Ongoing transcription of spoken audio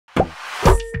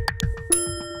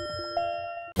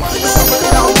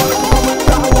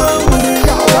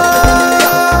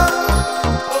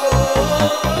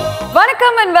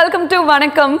welcome to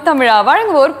Vanakkam Tamizha.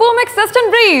 வழங்குவோர் Pumex Test and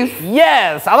Brief.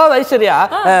 Yes, அதாவது ஐஸ்வர்யா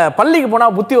பள்ளிக்கு போனா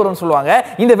புத்தி வரும்னு சொல்லுவாங்க.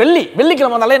 இந்த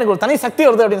வெள்ளிக்கிழமை வந்தாலே எனக்கு ஒரு தனி சக்தி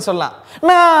வருது அப்படின்னு சொல்லலாம்.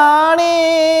 நானே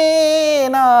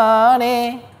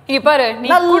இங்க பாரு, நீ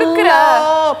குடுக்குற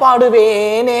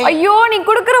பாடுவேனே. ஐயோ, நீ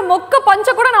குடுக்குற மொக்க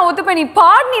பஞ்ச கூட நான் ஒத்துப்பேன். நீ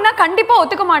பாடுனீனா கண்டிப்பா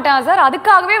ஒத்துக்க மாட்டேன் சார்.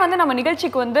 அதுக்காகவே வந்து நம்ம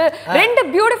நிகழ்ச்சிக்கு வந்து ரெண்டு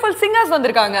பியூட்டிஃபுல் சிங்கர்ஸ்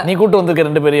வந்திருக்காங்க. நீ கூட்டு வந்திருக்க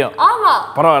ரெண்டு பேரையும். ஆமா,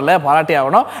 பரவாயில்ல, பாராட்டி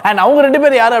ஆகணும். அண்ட் அவங்க ரெண்டு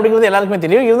பேர் யாரு அப்படிங்கிறது எல்லாருக்குமே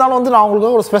தெரியும். இருந்தாலும் வந்து நான்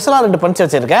உங்களுக்கு ஒரு ஸ்பெஷலா ரெண்டு பஞ்ச்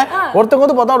வச்சிருக்கேன். ஒருத்தவங்க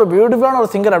வந்து பார்த்தா ஒரு பியூட்டிஃபுல்லான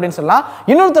ஒரு சிங்கர் அப்படின்னு சொல்லலாம்.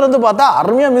 இன்னொருத்தர் வந்து பார்த்தா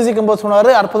அருமையா மியூசிக் கம்போஸ்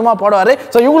பண்ணுவாரு, அற்புதமா பாடுவாரு.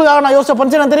 சோ இவங்களுக்காக நான் யோசிச்ச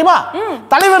பஞ்ச் என்ன தெரியுமா?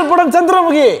 தலைவர் புடன்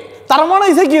சந்திரமுகி, தரமான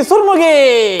இசைக்கு சுர்முகி.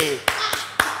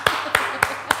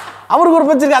 அவருக்கு ஒரு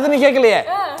பஞ்ச் இருக்கு, அதை நீ கேட்கலையே.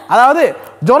 அதாவது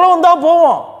ஜுரம் வந்தா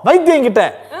போவோம் வைத்தியம் கிட்ட,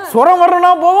 சுரம்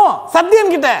வரணும்னா போவோம்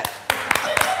சத்யன் கிட்ட.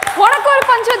 உனக்கு ஒரு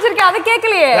பஞ்ச் வச்சிருக்கேன், அதை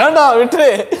கேட்கலையே. வேண்டாம், விட்டுரு.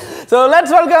 So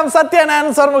let's welcome Sathyan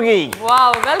and Surmukhi. Wow,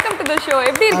 welcome to the show.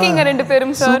 எப்படி இருக்கீங்க ரெண்டு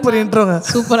பேரும் சார்? சூப்பர் இன்ட்ரோங்க.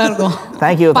 சூப்பரா இருக்கும்.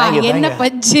 Thank you. என்ன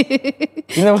பஞ்ச்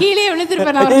கீழே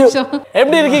விழுந்திருப்பேன் நான் ஒரு நிமிஷம்.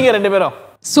 எப்படி இருக்கீங்க ரெண்டு பேரும்?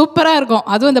 சூப்பரா இருக்கும்.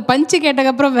 அதுவும் அந்த பஞ்ச்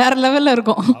கேட்டதுக்கு அப்புறம் வேற லெவல்ல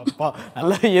இருக்கும்.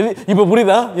 நல்லா இப்போ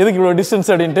புரியுதா எதுக்கு இவ்வளவு டிஸ்டன்ஸ்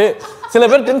அப்படின்ட்டு? சில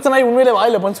பேர் டென்ஷன் ஆகி உண்மையிலே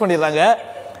வாயில பஞ்ச் பண்ணிடுறாங்க.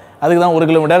 அதுக்கு தான் 1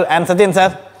 கிலோமீட்டர். அண்ட் சத்யன்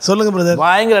சார், சொல்லுங்க பிரதர்.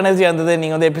 பயங்கர எனர்ஜியா இருந்தது.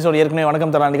 நீங்க வந்து எபிசோட் ஏற்கனவே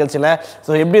வணக்கம் தரலாம் நிகழ்ச்சியில.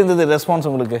 ஸோ எப்படி இருந்தது ரெஸ்பான்ஸ்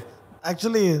உங்களுக்கு?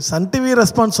 ஆக்சுவலி சன் டிவி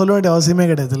ரெஸ்பான்ஸ் சொல்ல வேண்டிய அவசியமே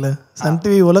கிடையாது இல்லை. சன்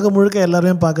டிவி உலகம் முழுக்க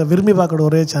எல்லாருமே விரும்பி பார்க்குற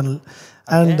ஒரே சேனல்.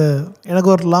 அண்ட் எனக்கு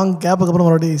ஒரு லாங் கேப்புக்கு அப்புறம்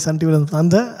மறுபடியும் சன் டிவியில்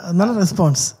அதனால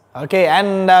response. Okay.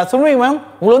 And Surmukhi ma'am,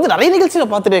 உங்களை வந்து நிறைய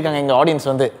நிகழ்ச்சியில் பார்த்துட்டு இருக்காங்க எங்கள் ஆடியன்ஸ்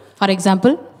வந்து. ஃபார்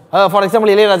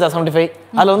எக்ஸாம்பிள் இளையராஜா 75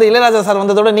 அதில் வந்து இளையராஜா சார்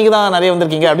வந்ததோட நீங்க தான் நிறைய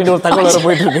வந்திருக்கீங்க அப்படின்னு ஒரு தகவல் வேற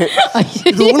போயிட்டு இருக்கு.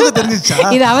 இது உங்களுக்கு தெரிஞ்சிச்சா?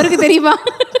 இது அவருக்கு தெரியுமா?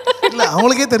 இல்லை,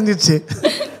 அவங்களுக்கே தெரிஞ்சிச்சு.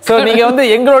 ஸோ நீங்கள் வந்து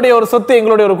எங்களுடைய ஒரு சொத்து,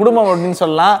 எங்களுடைய ஒரு குடும்பம் அப்படின்னு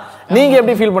சொல்லலாம். நீங்கள்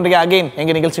எப்படி ஃபீல் பண்ணுறீங்க அகைன்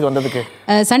எங்கள் நிகழ்ச்சிக்கு வந்ததுக்கு?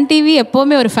 சன் டிவி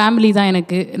எப்போவுமே ஒரு ஃபேமிலி தான்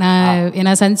எனக்கு.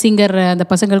 ஏன்னா சன் சிங்கர் அந்த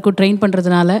பசங்களுக்கும் ட்ரெயின்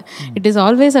பண்ணுறதுனால it is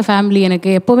always a family.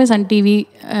 எனக்கு எப்போவுமே சன்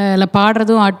டிவியில்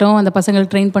பாடுறதும் ஆட்டம், அந்த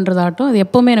பசங்களுக்கு ட்ரெயின் பண்ணுறது ஆட்டம், அது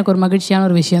எப்போவுமே எனக்கு ஒரு மகிழ்ச்சியான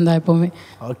ஒரு விஷயம் தான் எப்போவுமே.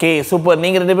 Okay, super.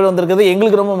 நீங்கள் ரெண்டு பேரும் வந்திருக்கிறது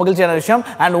எங்களுக்கு ரொம்ப மகிழ்ச்சியான விஷயம்.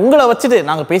 அண்ட் உங்களை வச்சுட்டு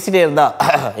நாங்கள் பேசிகிட்டே இருந்தால்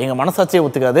எங்கள் மனசாட்சியே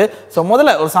ஒத்துக்காது. ஸோ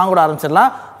முதல்ல ஒரு சாங் கூட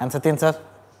ஆரம்பிச்சிடலாம். அண்ட் சத்யன் சார்,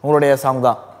 உங்களுடைய சாங்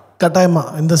தான். கட்டாயமா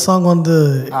இந்த சாங் வந்து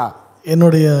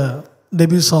என்னுடைய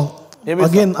டெபியூ சாங்.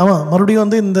 அகெயின் ஆமாம், மறுபடியும்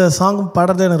வந்து இந்த சாங்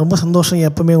பாடுறது எனக்கு ரொம்ப சந்தோஷம்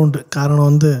எப்பவுமே உண்டு. காரணம்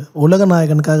வந்து உலக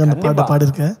நாயகனுக்காக அந்த பாட்டை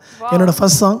பாடியிருக்கேன். என்னோடய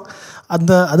ஃபர்ஸ்ட் சாங்.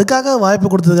 அதுக்காக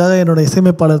வாய்ப்பு கொடுத்ததுக்காக என்னோட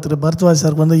இசையமைப்பாளர் திரு பரத்வாஜ்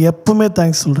சாருக்கு வந்து எப்பவுமே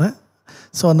தேங்க்ஸ் சொல்கிறேன்.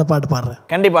 ஸோ அந்த பாட்டு பாடுறேன்.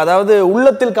 கண்டிப்பாக. அதாவது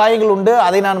உள்ளத்தில் காயங்கள் உண்டு,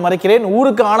 அதை நான் மறைக்கிறேன்,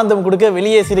 ஊருக்கு ஆனந்தம் கொடுக்க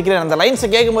வெளியே சிரிக்கிறேன். அந்த லைன்ஸ்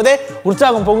கேட்கும் போதே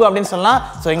உற்சாகம் பொங்கும் அப்படின்னு சொல்லலாம்.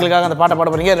 ஸோ எங்களுக்காக அந்த பாட்டை பாட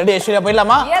போறீங்க. ரெடி ஐஸ்வர்யா,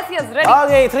 போயிடலாமா?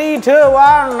 Okay, 3 2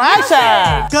 1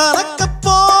 action. கலக்க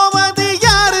போவது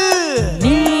யாரு?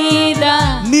 நீதான்.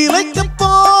 நிலைக்க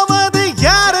போவது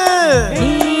யாரு?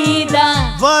 நீதான்.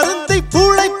 வருந்தை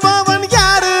புழைப்பவன்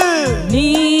யாரு?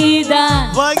 நீதான்.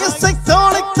 வயசை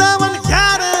தோணைத்தவன்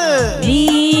யாரு?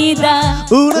 நீதான்.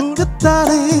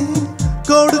 உனக்குத்தானே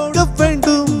கொடுக்க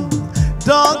வேண்டும்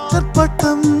டாக்டர்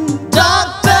பட்டம்.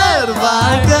 டாக்டர்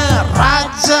வாழ்க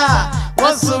ராஜா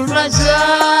வசூல் ராஜா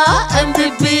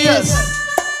MBBS.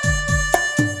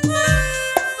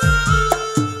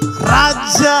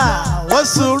 ராஜா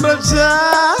வசூல் ராஜா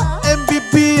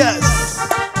MBBS.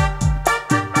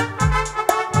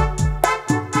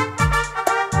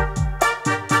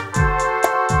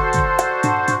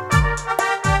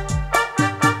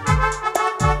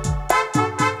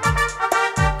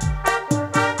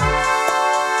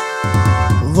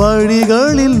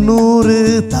 வழிகளில் 100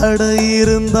 தடை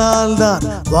இருந்தால்தான்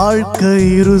வாழ்க்கை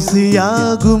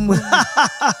ருசியாகும்.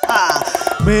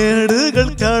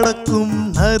 மேடுகள் கடக்கும்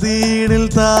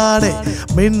நதியினில் தானே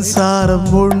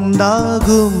மின்சாரம்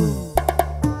உண்டாகும்.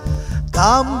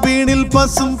 காம்பினில்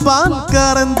பசும் பால்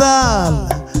கறந்தால்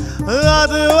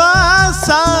அதுவா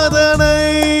சாதனை.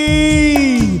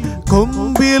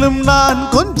 கொம்பிலும் நான்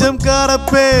கொஞ்சம்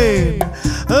கறப்பேன்,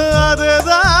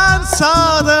 அதுதான்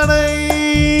சாதனை.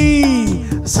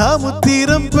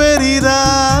 சமுத்திரம் பெரிதா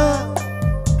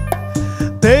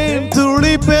தேன்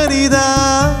துளி பெரிதா?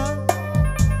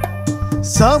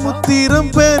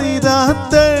 சமுத்திரம் பெரிதா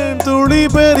தேன் துளி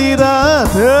பெரிதா?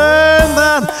 தேன்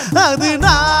தான், அது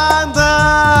நான்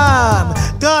தான்.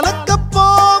 கலக்க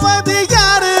போவது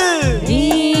யாரு?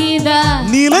 நீதான்.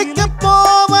 நிலைக்க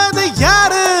போவது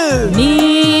யாரு?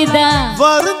 நீதான்.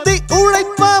 வருந்தி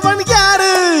உழைப்பவன்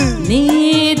யாரு?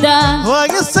 நீதான்.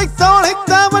 வயசை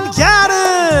தோணைத்தவன் யாரு?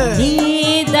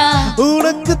 நீதான்.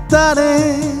 உனக்குத்தானே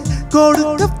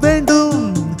கொடுக்க வேண்டும்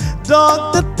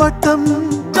டாக்டர் பட்டம்.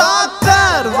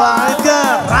 டாக்டர் வாழ்க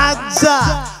ராஜா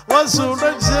வசூல்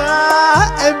ராஜா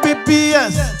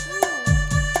MBBS.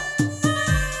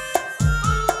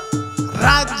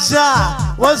 ராஜா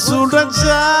வசூல்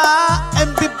ராஜா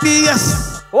MBBS.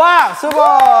 வா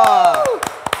சூப்பர்.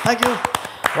 Thank you.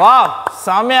 வா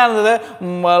செமையா இருந்தது.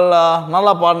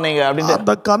 நல்லா பாடுனீங்க அப்படின்ட்டு.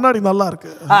 அந்த கண்ணாடி நல்லா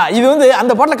இருக்கு. இது வந்து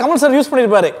அந்த பாட்டுல கமல் சார் யூஸ்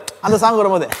பண்ணிருப்பாரு அந்த சாங்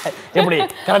வரும்போது. எப்படி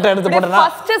கரெக்டா எடுத்து போட்டேனா?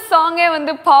 ஃபர்ஸ்ட் சாங்கே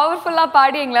வந்து பவர்ஃபுல்லா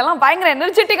பாடி எங்களெல்லாம் பயங்கர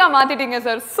எனர்ஜெட்டிக்கா மாத்திட்டீங்க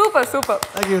sir. Super super.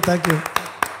 Thank you.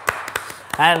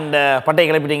 And பட்டை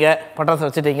கிளப்பிட்டீங்க, பட்டாசு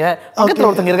வச்சுட்டீங்க. பக்கத்தில்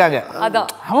ஒருத்தங்க இருக்காங்க, அதான்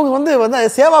அவங்க வந்து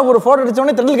சேவாக்கு ஒரு ஃபோட்டோ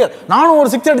அடிச்சோடனே தெரியல நானும் ஒரு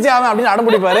 6 அடிச்சேன் அவன் அப்படின்னு அடம்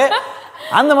பிடிப்பாரு.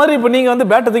 அந்த மாதிரி இப்போ நீங்க வந்து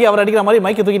பேட்டை தூக்கி அவர் அடிக்கிற மாதிரி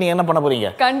மைக்கை தூக்கி நீங்க என்ன பண்ண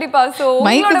போறீங்க? கண்டிப்பா. சோ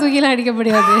மைக்கை தூக்கிலாம் அடிக்க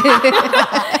முடியாது.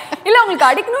 இல்ல உங்களுக்கு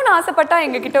அடிக்கணும்னு ஆசைப்பட்டா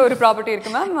எங்க கிட்ட ஒரு ப்ராப்பர்ட்டி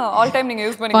இருக்கு மேம். ஆல் டைம் நீங்க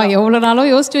யூஸ் பண்ணிக்கலாம். எவ்வளவு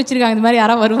நாளும் யோசிச்சு வச்சிருக்காங்க இந்த மாதிரி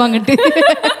யாரா வருவாங்கட்டு.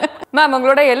 மேம்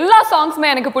உங்களோட எல்லா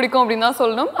சாங்ஸுமே எனக்கு பிடிக்கும் அப்படின்னு தான்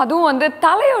சொல்லணும். அதுவும் வந்து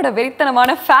தலையோட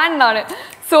வெறித்தனமான ஃபேன் நானு.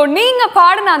 சோ நீங்க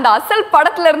பாடின அந்த அசல்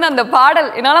படத்துல இருந்து அந்த பாடல்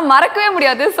என்னால மறக்கவே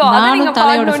முடியாது. சோ அது நீங்க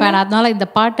தலையோட ஃபேன், அதனால இந்த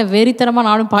பாட்டை வெறித்தனமா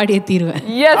நானும் பாடியே தீருவேன்.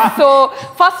 எஸ். சோ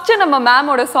ஃபர்ஸ்ட் நம்ம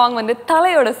மேமோட சாங் வந்து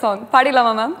தலையோட சாங்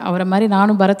பாடிடலாமா மேம்? அவரை மாதிரி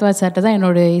நானும் பரத்வாஜ் சார்ட்ட தான்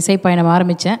என்னோட இசை பயணம்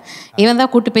ஆரம்பித்தேன். இவன்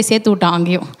தான் கூட்டு போய் சேர்த்து விட்டான்.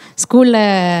 அங்கேயும் ஸ்கூலில்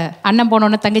அண்ணன்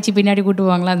போனோன்னே தங்கச்சி பின்னாடி கூட்டு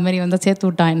போவாங்களா, அது மாதிரி வந்து சேர்த்து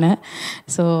விட்டான் என்ன.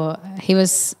 So he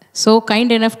was so kind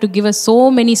enough to give us so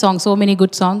many songs, so many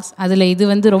good songs. அதில் இது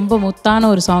வந்து ரொம்ப முத்தான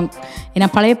ஒரு சாங். ஏன்னா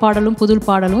பழைய பாடலும் புது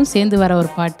பாடலும் சேர்ந்து வர ஒரு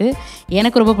பாட்டு.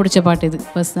 எனக்கு ரொம்ப பிடிச்ச பாட்டு இது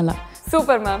பர்சனலாக.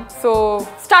 Super ma'am. ஸோ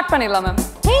ஸ்டார்ட் பண்ணிடலாம் மேம்.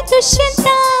 ஏய்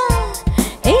துஷ்யந்தா,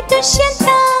 ஏய்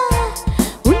துஷ்யந்தா,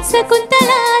 உன்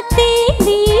சகுந்தலா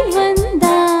தேடி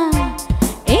வந்தா.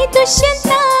 ஏய்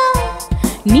துஷ்யந்தா,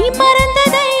 நீ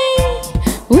மறந்ததை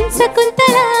உன்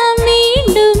சகுந்தலா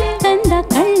மீண்டும் தந்த.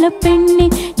 கள்ள பெண்ணே,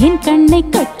 என் கண்ணை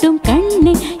கட்டும்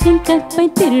கண்ணே, என் கற்பை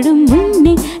திருடும்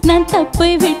முன்னே, நான் தப்பை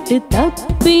விட்டு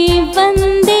தப்பி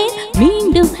வந்தேன்.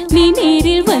 மீண்டும் நீ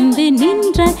நேரில் வந்து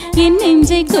நின்றாய், என்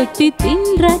நெஞ்சை கொட்டி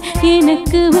தின்றாய்.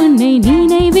 எனக்கு உன்னை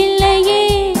நினைவில்லையே.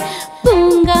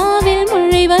 பூங்காவில்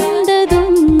மழை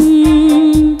வந்ததும்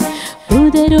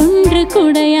புதரொன்று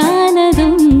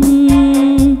குடையானதும்,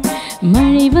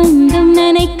 மழை வந்தும்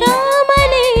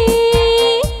நனைக்காமலே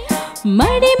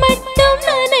மடி மட்டும்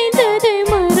நனைந்தது,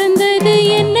 மறந்தது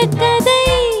என்ன கதை.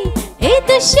 ஏ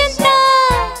துஷ்யந்தா,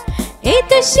 ஏ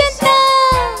துஷ்யந்தா,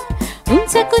 உன்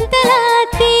சகுந்தலா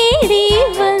தேடி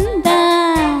வந்தா.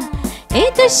 ஏ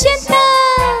துஷ்யந்தா,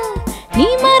 நீ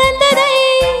மறந்ததை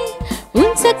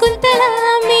உன் சகுந்தலா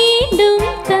மீண்டும்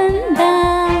தந்தா.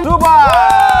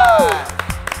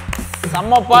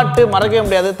 செம்ம பாட்டு, மறக்கவே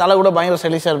முடியாது. தலை கூட பயங்கர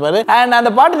ஸ்டைலிஷா இருப்பாரு. அண்ட் அந்த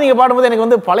பாட்டு நீங்க பாடும்போது எனக்கு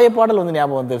வந்து பழைய பாடல் வந்து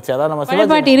ஞாபகம் வந்துருச்சு. அதான் நம்ம பழைய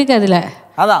பாட்டு இருக்கு அதுல.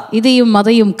 அதான் இதையும்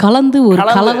அதையும் கலந்து ஒரு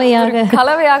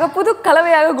கலவையாக புது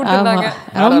கலவையாக கொடுத்திருந்தாங்க.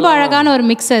 ரொம்ப அழகான ஒரு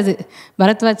மிக்ஸ் அது.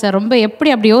 பரத்வாஜ் சார் ரொம்ப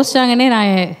எப்படி அப்படி யோசிச்சாங்கன்னே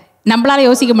நான் நம்மளால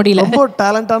யோசிக்க முடியல. ரொம்ப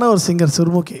டேலண்டான ஒரு சிங்கர்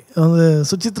சுர்முகி. வந்து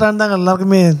சுசித்ரான்னு தான்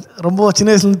எல்லாருக்குமே ரொம்ப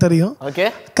சின்ன வயசுலேருந்து தெரியும். ஓகே,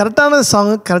 கரெக்டான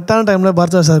சாங் கரெக்டான டைமில்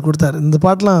பரத்வாஜ் சார் கொடுத்தாரு. இந்த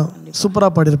பாட்டெலாம்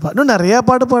சூப்பராக பாடியிருப்பா. இன்னும் நிறையா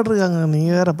பாட்டு பாடிருக்காங்க.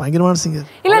 நீங்கள் வேற பயங்கரமான சிங்கர்.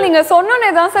 இல்லை நீங்கள்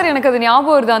சொன்னோன்னே தான் சார் எனக்கு அது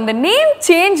ஞாபகம் வருது. அந்த நேம்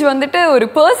சேஞ்ச் வந்துட்டு ஒரு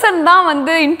பர்சன் தான்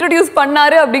வந்து இன்ட்ரடியூஸ்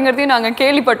பண்ணாரு அப்படிங்கிறதையும் நாங்கள்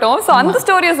கேள்விப்பட்டோம். ஸோ அந்த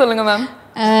ஸ்டோரியை சொல்லுங்கள் மேம்.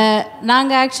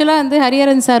 நாங்கள் ஆக்சுவலாக வந்து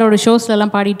ஹரிஹரன் சாரோட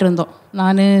ஷோஸ்லலாம் பாடிட்டு இருந்தோம்.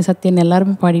 நான் சத்யன்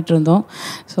எல்லாருமே பாடிட்டு இருந்தோம்.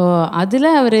 ஸோ அதில்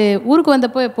அவர் ஊருக்கு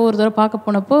வந்தப்போ எப்போ ஒரு தடவை பார்க்க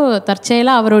போனப்போ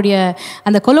தற்செயலாக அவருடைய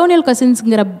அந்த கொலோனியல்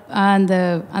கசின்ஸுங்கிற அந்த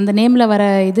அந்த நேமில் வர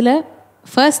இதில்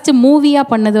ஃபர்ஸ்ட்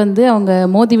மூவியாக பண்ணது வந்து அவங்க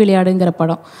மோதி விளையாடுங்கிற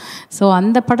படம். ஸோ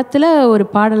அந்த படத்தில் ஒரு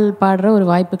பாடல் பாடுற ஒரு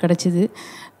வாய்ப்பு கிடச்சிது.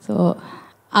 ஸோ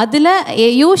அதில்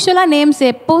யூஸ்வலாக நேம்ஸ்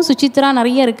எப்போவும் சுசித்ரா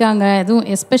நிறைய இருக்காங்க, எதுவும்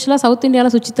எஸ்பெஷலாக சவுத்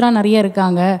இந்தியாவில் சுசித்ரா நிறைய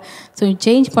இருக்காங்க, ஸோ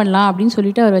சேஞ்ச் பண்ணலாம் அப்படின்னு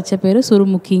சொல்லிட்டு அவர் வச்ச பேர்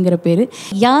சுருமுக்கிங்கிற பேர்.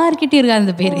 யார்கிட்டயும் இருக்காது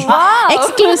அந்த பேர்,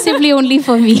 exclusively only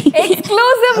for me.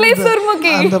 Exclusively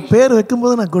சுருமுக்கி. அந்த பேர்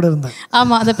வைக்கும்போது நான் கூட இருந்தேன்.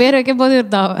 ஆமாம், அந்த பேர் வைக்கும் போது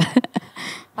இருந்தா.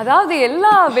 அதாவது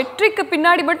எல்லா வெற்றிக்கு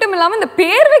பின்னாடி மட்டும் இல்லாமல் இந்த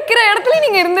பேர் வைக்கிற இடத்துல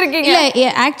நீங்கள் இருந்திருக்கீங்க. இல்லை,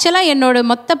 ஆக்சுவலாக என்னோட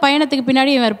மொத்த பயணத்துக்கு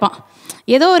பின்னாடி இவன் இருப்பான்.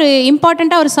 ஏதோ ஒரு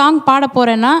இம்பார்ட்டண்ட்டாக ஒரு சாங் பாட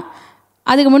போகிறேன்னா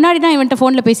அதுக்கு முன்னாடி நான் இவன்ட்ட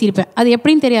ஃபோனில் பேசியிருப்பேன். அது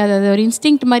எப்படின்னு தெரியாது, அது ஒரு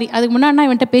இன்ஸ்டிங்க்ட் மாதிரி. அதுக்கு முன்னாடி நான்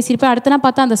இவன்ட்ட பேசியிருப்பேன். அடுத்த நாள்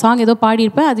பார்த்தா அந்த சாங் ஏதோ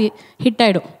பாடியிருப்பேன், அது ஹிட்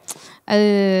ஆகிடும். அது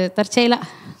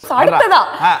தற்செயலாக. அடுத்ததா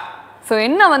ஸோ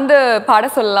என்ன வந்து பாட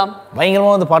சொல்லலாம்?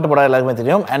 பயங்கரமாக வந்து பாட்டு பாட எல்லாருக்குமே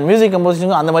தெரியும். அண்ட் மியூசிக்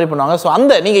கம்போசிஷனும் அந்த மாதிரி பண்ணுவாங்க. ஸோ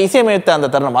அந்த நீங்கள் இசையமைத்த அந்த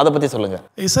தருணம் அதை பற்றி சொல்லுங்கள்.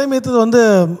 இசையமைத்தது வந்து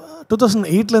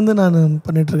 2008 நான்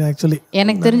பண்ணிகிட்ருக்கேன். ஆக்சுவலி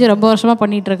எனக்கு தெரிஞ்சு ரொம்ப வருஷமாக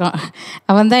பண்ணிகிட்ருக்கான்.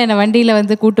 அவன் தான் என்னை வண்டியில்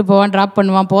வந்து கூப்பிட்டு போவான், ட்ராப்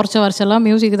பண்ணுவான். போர்ச்ச வருஷம்லாம்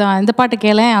மியூசிக் தான். இந்த பாட்டு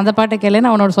கேளேன் அந்த பாட்டு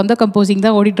கேளேன்னு அவனோட சொந்த கம்போசிங்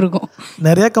தான் ஓடிட்டுருக்கும்.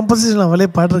 நிறையா கம்போசிஷன் அவளே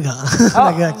பாடிருக்கான்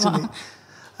எனக்கு ஆக்சுவலி.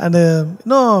 அண்டு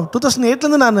இன்னும்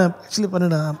 2008 நான் ஆக்சுவலி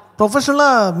பண்ணிட்டேன்.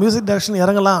 ப்ரொஃபஷனலாக மியூசிக் டைரக்ஷன்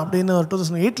இறங்கலாம் அப்படின்னு ஒரு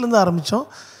 2008 ஆரம்பித்தோம்.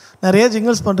 நிறைய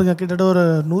ஜிங்கிள்ஸ் பண்ணிருக்கேன். கிட்டத்தட்ட ஒரு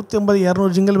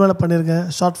 150-200 ஜிங்கிள் மேலே பண்ணியிருக்கேன்.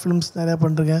 ஷார்ட் ஃபிலிம்ஸ் நிறையா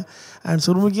பண்ணிருக்கேன். அண்ட்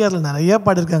சுருமுக்கி அதில் நிறையா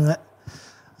பாடியிருக்காங்க.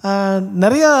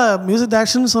 நிறையா மியூசிக்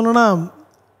டைரக்ஷன் சொன்னோன்னா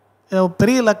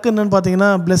பெரிய லக்கு என்னன்னு பார்த்தீங்கன்னா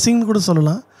பிளெஸிங்னு கூட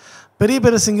சொல்லலாம். பெரிய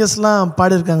பெரிய சிங்கர்ஸ்லாம்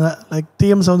பாடியிருக்காங்க. லைக்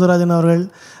டிஎம் சௌந்தரராஜன் அவர்கள்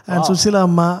அண்ட் சுஷீலா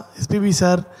அம்மா, SPB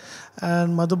sir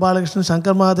and Madhu Balakrishnan,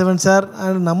 Shankar Mahadevan sir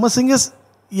and நம்ம சிங்கர்ஸ்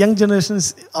யங் ஜெனரேஷன்ஸ்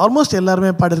ஆல்மோஸ்ட்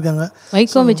எல்லாருமே பாடியிருக்காங்க.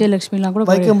 வைக்கம் விஜயலட்சுமிலாம் கூட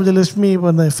வைக்கம் விஜயலட்சுமி இப்போ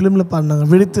அந்த ஃபிலிமில் பாடினாங்க,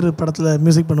 விழித்திரு படத்தில்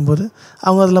மியூசிக் பண்ணும்போது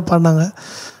அவங்க அதில் பாடினாங்க.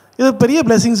 இது பெரிய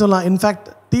பிளெஸிங் சொல்லலாம். இன்ஃபேக்ட்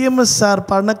டிஎம்எஸ் சார்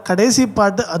பாடின கடைசி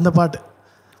பாட்டு அந்த பாட்டு,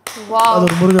 அது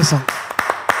ஒரு முருகர் சாங்.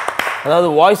 அதாவது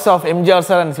voice of MGR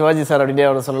sir and Sivaji sir அப்படின்னு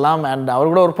அவர் சொல்லலாம். அண்ட் அவர்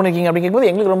கூட ஒர்க் பண்ணிக்கிங்க அப்படின்னு கேட்கும்போது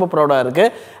எங்களுக்கு ரொம்ப ப்ரௌடாக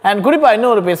இருக்குது. அண்ட் குறிப்பாக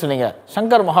இன்னும் ஒரு பேர் சொன்னீங்க,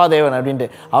 சங்கர் மகாதேவன் அப்படின்ட்டு.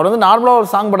 அவர் வந்து நார்மலாக ஒரு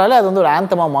சாங் பாடாலே அது வந்து ஒரு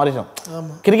ஆந்தமாக மாறிடும்.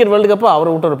 கிரிக்கெட் வேர்ல்டு கப்பு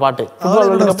அவரை விட்டு ஒரு பாட்டு,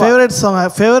 favourite song,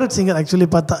 favourite singer actually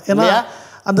பார்த்தா. ஏன்னா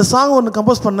அந்த சாங் ஒன்று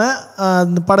கம்போஸ் பண்ணேன்,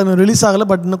 அந்த படம் ரிலீஸ் ஆகலை,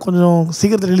 பட் இன்னும் கொஞ்சம்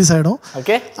சீக்கிரத்தில் ரிலீஸ் ஆகிடும்.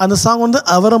 ஓகே, அந்த சாங் வந்து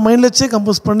அவரை மைண்டில் வச்சே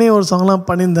கம்போஸ் பண்ணி ஒரு சாங்லாம்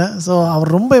பண்ணியிருந்தேன். ஸோ அவர்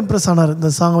ரொம்ப இம்ப்ரெஸ் ஆனார் இந்த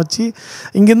சாங் வச்சு.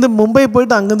 இங்கேருந்து மும்பை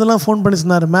போயிட்டு அங்கேருந்துலாம் ஃபோன் பண்ணி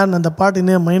சொன்னார், மேன் அந்த பாட்டு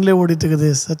இன்னும் மைண்ட்லேயே ஓடிட்டு இருக்குது,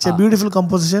 சச் எ பியூட்டிஃபுல்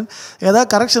கம்போசிஷன், ஏதாவது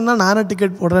கரெக்ஷன்னா நானே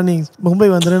டிக்கெட் போடுறேன், நீ மும்பை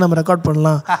வந்துட்டு நம்ம ரெக்கார்ட்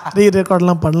பண்ணலாம்,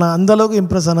 ரெக்கார்ட்லாம் பண்ணலாம். அந்த அளவுக்கு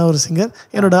இம்ப்ரெஸ் ஆன ஒரு சிங்கர்,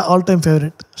 என்னோட all time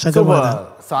favourite Shankar Mahadevan.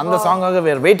 So அந்த சாங்காக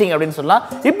வேறு வெயிட்டிங் அப்படின்னு சொல்லலாம்.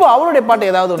 இப்போ அவருடைய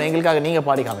பாட்டு ஏதாவது ஒன்று எங்களுக்காக நீங்கள்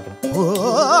பாடி காமிக்கணும்.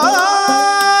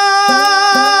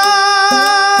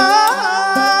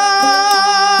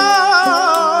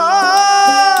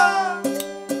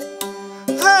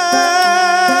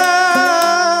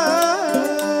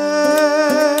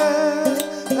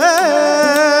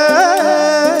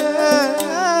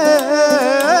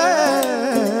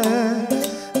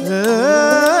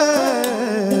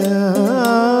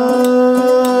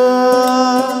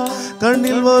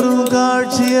 கண்ணில் வரும்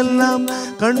காட்சி எல்லாம்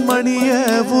கண்மணிய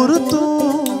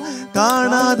பொறுத்தும்,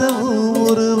 காணாத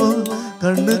உருவம்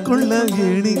கண்ணுக்குள்ள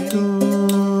இனிக்கும்.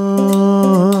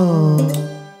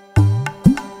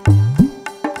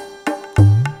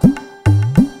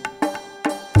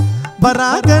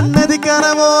 பராகண்ணதி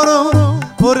கரவோரம்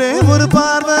ஒரே ஒரு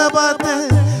பார்வை பார்த்து,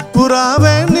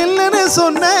 புறாவே நில்லுன்னு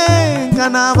சொன்னேன்,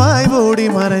 கனாவாய் ஓடி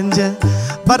மறைஞ்ச.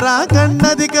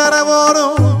 பராகண்ணதி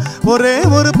கரவோரம் ஒரே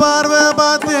ஒரு பார்வை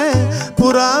பார்த்து,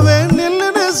 புறாவே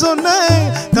நில்லுன்னு சொன்னேன்,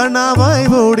 கனாவாய்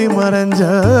ஓடி மறைஞ்ச.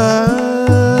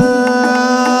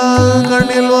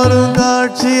 கண்ணில் வரும்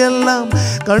காட்சி எல்லாம்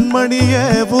கண்மணிய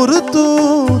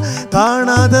பொறுத்தும்,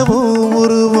 காணாத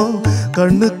உருவம்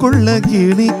கண்ணுக்குள்ள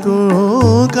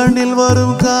கிணிக்கும். கண்ணில்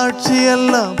வரும் காட்சி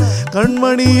எல்லாம்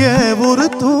கண்மணிய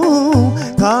பொறுத்தும்,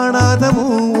 காணாத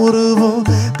உருவம்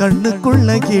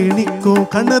கண்ணுக்குள்ள கிணிக்கும்.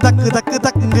 கண்ணு தக்கு தக்கு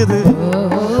தக்குங்குது,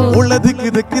 உள்ள திக்கு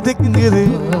திக்கு திக்குங்குது,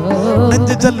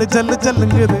 நெஞ்சு ஜல்லு ஜல்லு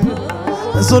ஜல்லுங்குது,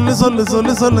 சொல்லு சொல்லு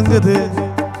சொல்லு சொல்லுங்குது.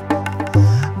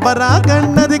 பரா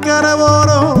கண்ணதி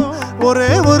கரவோரம்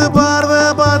ஒரே ஒரு பார்வை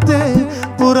பார்த்து,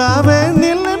 புறாவே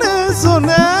நில்லுன்னு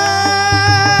சொன்னேன்.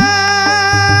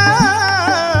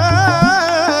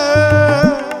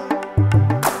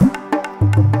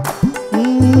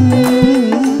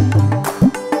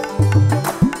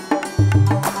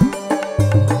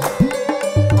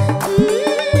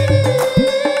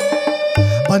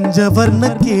 பஞ்சவர்ண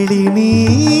கிளி நீ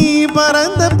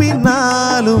பறந்த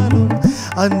பின்னாலும்,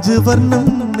 5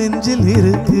 வர்ணம் நெஞ்சில்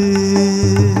இருக்கு.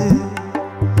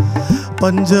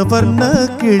 பஞ்சவர்ண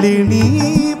கிளி நீ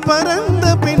பறந்த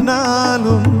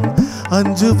பின்னாலும்,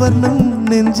 5 வர்ணம்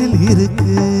நெஞ்சில்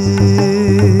இருக்கு.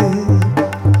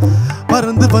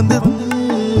 பறந்து வந்து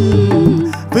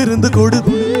விருந்து கொடு,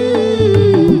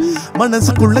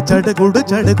 மனசுக்குள்ள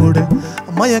சடகுடு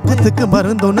மயக்கத்துக்கு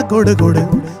மருந்தொன்னு கொடு.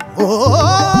 ஓ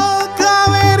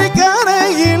காவேரி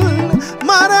கரையில்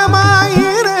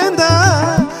மரமாயிருந்த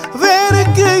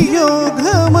வேருக்கு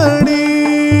யோகமணி,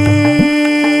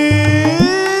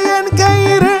 என் கை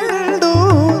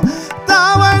ரெண்டும்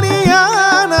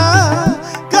தாவணியான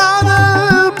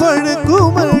காதல்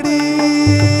பழுக்குமடி.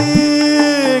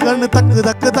 கண்ணு தக்கு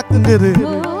தக்கு தக்குங்குது,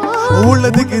 உள்ள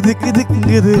திக்கு திக்கு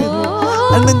திக்குங்குது,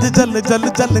 நெஞ்சு ஜல்லு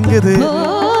ஜல்லு ஜல்லுங்குது,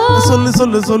 சொல்லு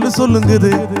சொல்லு சொல்லு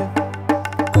சொல்லுங்குது.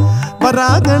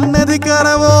 பராகண்ணதி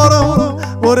கரவோரம்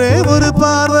ஒரே ஒரு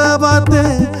பார்வை பார்த்து,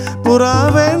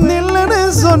 புறாவே நில்லுன்னு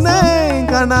சொன்னேன்,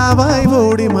 கனாவாய்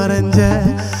ஓடி மறைஞ்ச.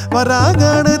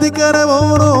 பராகண்ணதி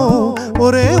கரவோரம்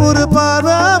ஒரே ஒரு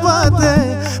பார்வை பார்த்து,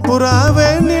 புறாவே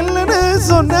நில்லுன்னு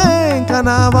சொன்னேன்,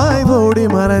 கனாவாய் ஓடி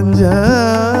மறைஞ்ச.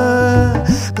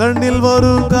 கண்ணில்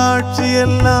வரும் காட்சி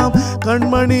எல்லாம்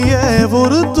கண்மணிய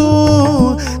பொறுத்தும்,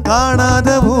 காணாத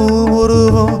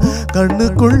உருவம்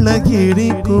கண்ணுக்குள்ள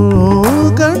கிணிக்கும்.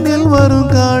 கண்ணில்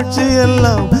வரும் காட்சி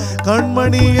எல்லாம்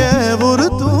கண்மணிய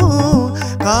பொறுத்தும்,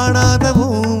 காணாத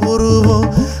உருவம்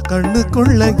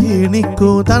கண்ணுக்குள்ள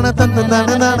கிணிக்கும். தன தந்த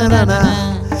தன தன தன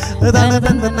தன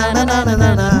தந்த தன தன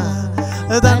தன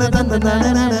தன தந்த தன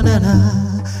தன தன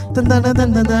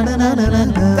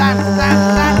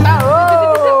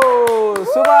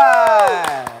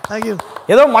தேங்க்யூ.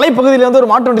 ஏதோ மலைப்பகுதியில வந்து ஒரு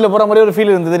மாட்டு வண்டியில போற மாதிரி ஒரு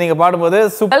ஃபீல் இருந்தது நீங்க பாடும்போது.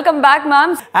 Welcome back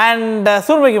ma'am. And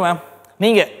சூர்முகி ma'am,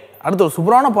 நீங்க அடுத்து ஒரு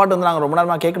சூப்பரான பாட்டு வந்து நாங்கள் ரொம்ப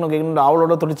நேரமாக கேட்கணும்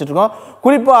அவளோட துடிச்சிட்டு இருக்கோம்.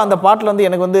 குறிப்பாக அந்த பாட்டில் வந்து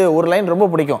எனக்கு வந்து ஒரு லைன் ரொம்ப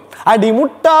பிடிக்கும். அடி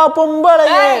முட்டா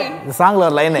பொம்பளையே, இந்த சாங்கில்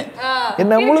ஒரு லைனு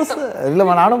என்ன முழுசு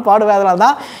இல்லைம்மா நானும் பாடுவேன். அதனால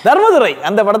தான் தர்மதுரை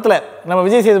அந்த படத்தில் நம்ம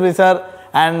Vijay Sethupathi sir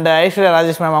and Aishwarya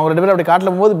Rajesh ma'am அவங்க 2 பேரும் அப்படி காட்டில்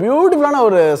போகும்போது பியூட்டிஃபுல்லான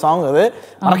ஒரு சாங் அது.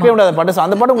 மறக்கவே முடியாத பாட்டு.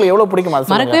 அந்த பாட்டு உங்களுக்கு எவ்வளோ பிடிக்கும்?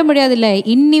 மறக்கவே முடியாது இல்லை.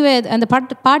 அந்த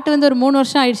பாட்டு வந்து ஒரு 3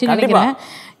 வருஷம் ஆயிடுச்சுன்னு நினைக்கிறேன்.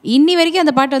 இன்னி வரைக்கும்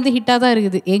அந்த பாட்டு வந்து ஹிட்டாக தான்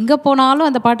இருக்குது. எங்கே போனாலும்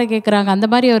அந்த பாட்டை கேட்குறாங்க. அந்த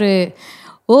மாதிரி ஒரு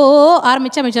ஓ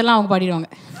ஆரம்பிச்சா மிச்சம்லாம் அவங்க பாடிடுவாங்க.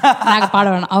 நாங்கள் பாட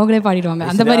வேணாம், அவங்களே பாடிடுவாங்க.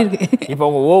 அந்த மாதிரி இருக்கு. இப்போ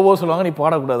அவங்க ஓ சொல்லுவாங்க, நீ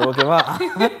பாடக்கூடாது, ஓகேவா?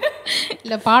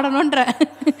 இல்லை பாடணுன்ற.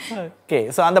 ஓகே,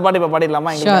 ஸோ அந்த பாட்டு இப்போ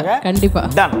பாடிடலாமா? கண்டிப்பா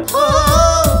டன்.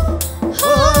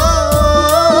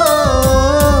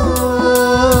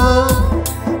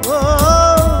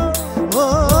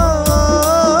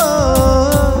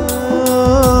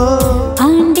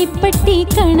 ஆண்டிப்பட்டி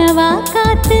கனவா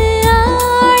காத்து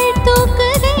ஆள்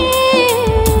தூக்குதே,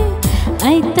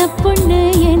 ஐத்த பொண்ணு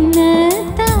என்ன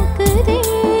தாக்குதே,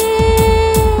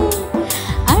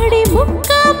 அடி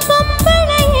முக்கா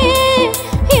பொம்பளையே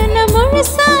என்ன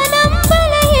முழுசா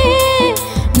நம்பளையே,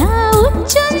 நான்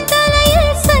உச்சம்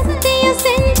தலையில் சத்தியம்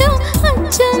செஞ்சோம்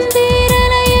அச்சம்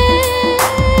தீரலையே,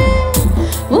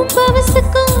 உன்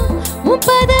பவசுக்கும் உன்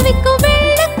பதவிக்கும்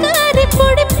வெள்ளக்காரி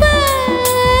பிடிப்ப,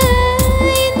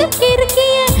 இந்த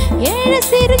கிறுக்கிய ஏழ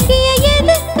சிறுக்கிய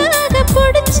எதுக்காக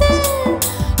பிடிச்ச,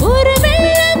 ஒரு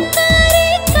வெள்ளக்காரி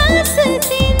காசு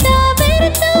தீந்தா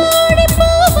வெறுத்து ஓடி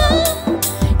போவா,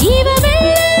 இவ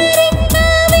வெள்ளரிக்கா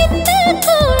வித்து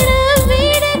கூட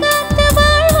வீடு காத்து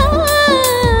வாழ்வா,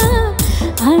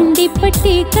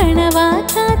 ஆண்டிப்பட்டி கனவா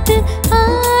காத்து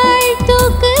ஆள்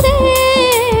தூக்குதே,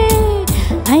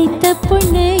 ஐத்த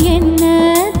பொண்ணு என்ன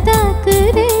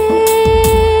தாக்குதே.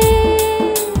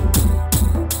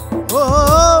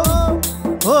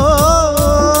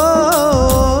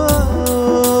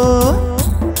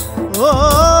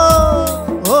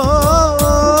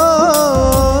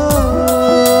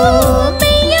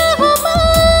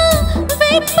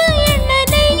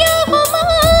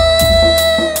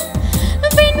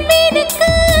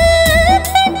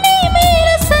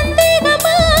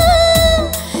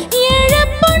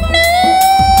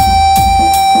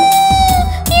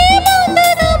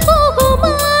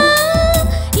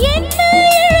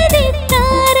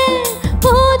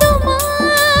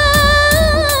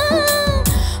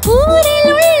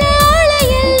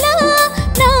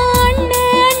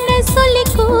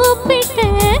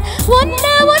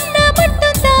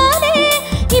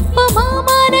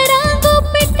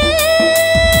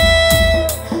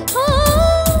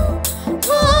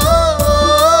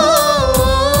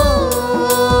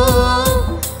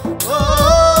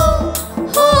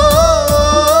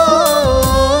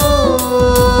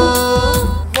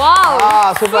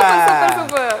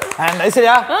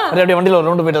 ஐஸ்வர்யா அப்படியே வண்டியில் ஒரு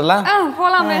ரவுண்டு போயிட்டு வரலாம்.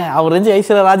 போலாமே. அவர் வந்து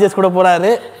ஐஸ்வர்யா ராஜேஷ் கூட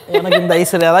போறாரு. எனக்கு இந்த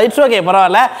ஐஸ்வர்யா தான் இட்ஸ் ஓகே,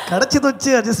 பரவாயில்ல, கிடைச்சது வச்சு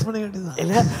அட்ஜஸ்ட் பண்ண வேண்டியது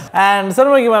இல்லை. அண்ட்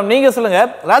சர்முகி மேம், நீங்கள் சொல்லுங்கள்.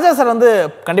 ராஜா சார் வந்து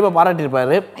கண்டிப்பாக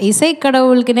பாராட்டியிருப்பாரு.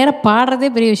 இசைக்கடவுளுக்கு நேரம் பாடுறதே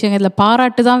பெரிய விஷயங்க. இதில்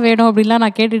பாராட்டு தான் வேணும் அப்படின்லாம்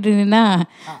நான் கேட்டுட்டு இருந்தேன்னா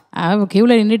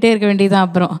கியூவில் நின்றுட்டே இருக்க வேண்டியதான்.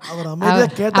 அப்புறம்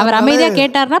அவர் அமைதியாக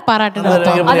கேட்டார்னா பாராட்டுன்னு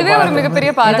அர்த்தம். அதுவே ஒரு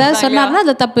மிகப்பெரிய பாராட்டு. ஏதாவது சொன்னார்னா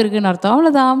அது தப்பு இருக்குன்னு அர்த்தம்.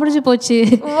 அவ்வளோதான், முடிஞ்சு போச்சு.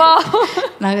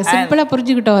 நாங்கள் சிம்பிளாக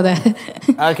புரிஞ்சுக்கிட்டோம் அதை.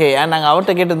 ஓகே, அண்ட் நாங்கள்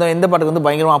அவர்கிட்ட கேட்டிருந்தோம் எந்த பாட்டுக்கு வந்து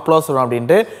பயங்கரமாக அப்ளோஸ் வரும்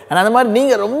அப்படின்ட்டு. அண்ட் அந்த மாதிரி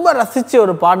நீங்கள் ரொம்ப ரசித்து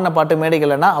ஒரு பாடின பாட்டு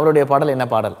மேடைகள்னா அவருடைய பாடல் என்ன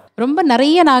பாடல்? ரொம்ப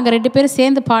நிறைய நாங்கள் 2 பேரும்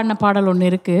சேர்ந்து பாடின பாடல்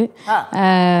ஒன்று இருக்கு.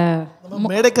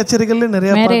 மேடை கச்சேரிகள்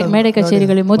நிறைய மேடை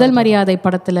கச்சேரிகள் முதல் மரியாதை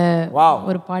படத்தில்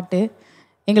ஒரு பாட்டு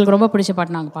எங்களுக்கு ரொம்ப பிடிச்ச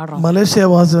பாட்டு நாங்கள் பாடுறோம். மலேசியா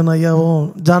வாசன் ஐயாவும்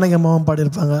ஜானகி அம்மாவும்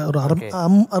பாடியிருப்பாங்க. ஒரு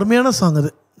அருமையான சாங் அது,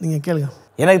 நீங்கள் கேளுங்க.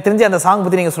 எனக்கு தெரிஞ்ச அந்த சாங்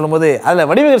பற்றி நீங்கள் சொல்லும்போது அதில்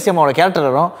வடிவகரிசி அம்மாவோட கேரக்டர்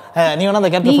வரும். நீ வேணா அந்த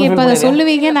கேரக்டர் இப்போ அதை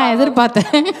சொல்லுவீங்க நான்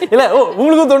எதிர்பார்த்தேன். இல்லை,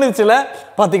 உங்களுக்கும் தோணுச்சுல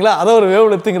பார்த்தீங்களா? அதை ஒரு வேவ்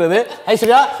எடுத்துங்கிறது.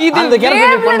 ஐஸ்வர்யா இந்த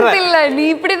கேரக்டர் இல்லை, நீ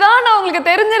இப்படிதான் நான் உங்களுக்கு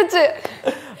தெரிஞ்சிருச்சு.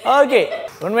 ஓகே,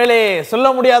 உண்மையிலே சொல்ல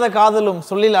முடியாத காதலும்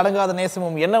சொல்லில் அடங்காத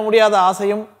நேசமும் என்ன முடியாத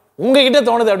ஆசையும் உங்ககிட்ட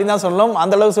தோணுது அப்படின்னு தான் சொல்லணும்.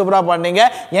 அந்த அளவுக்கு சூப்பராக பாடினீங்க.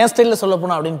 என் ஸ்டைலில் சொல்ல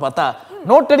போனோம் அப்படின்னு பார்த்தா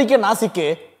நோட் அடிக்க நாசிக்கு,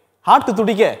 ஹார்ட்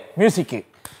துடிக்க மியூசிக்கு.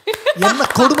 என்ன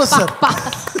கொடுமை sir.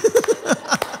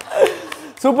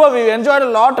 Super, we enjoyed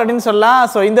a lot அப்படின்னு சொல்லலாம்.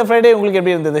 ஸோ இந்த ஃப்ரைடே உங்களுக்கு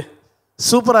எப்படி இருந்தது?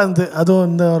 சூப்பராக இருந்தது. அதுவும்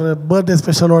இந்த ஒரு பர்த்டே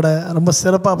ஸ்பெஷலோட ரொம்ப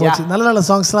சிறப்பாக போச்சு. நல்ல நல்ல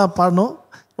சாங்ஸ்லாம் பாடணும்.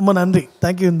 ரொம்ப நன்றி,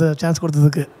 தேங்க்யூ இந்த சான்ஸ்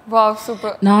கொடுத்ததுக்கு.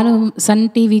 நானும் சன்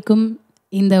டிவிக்கும்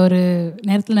இந்த ஒரு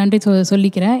நேரத்தில் நன்றி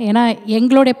சொல்லிக்கிறேன். ஏன்னா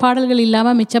எங்களுடைய பாடல்கள்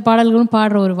இல்லாமல் மிச்ச பாடல்களும்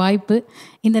பாடுற ஒரு வாய்ப்பு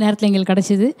இந்த நேரத்தில் எங்களுக்கு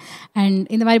கிடச்சிது. அண்ட்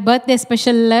இந்த மாதிரி பர்த்டே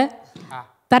ஸ்பெஷலில்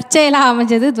தற்செயலாக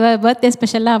அமைஞ்சது, பர்த்டே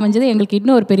ஸ்பெஷலாக அமைஞ்சது, எங்களுக்கு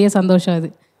இன்னும் ஒரு பெரிய சந்தோஷம் அது.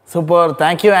 Super,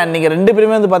 thank you. அண்ட் நீங்கள் 2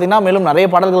 பேருமே வந்து பார்த்தீங்கன்னா மேலும் நிறைய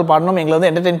பாடல்கள் பாடணும், எங்களை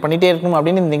வந்து என்டர்டெயின் பண்ணிகிட்டே இருக்கணும்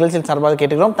அப்படின்னு இந்த நிகழ்ச்சியின் சார்பாக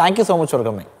கேட்டுக்கிறோம். Thank you so much for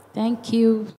coming. Thank you.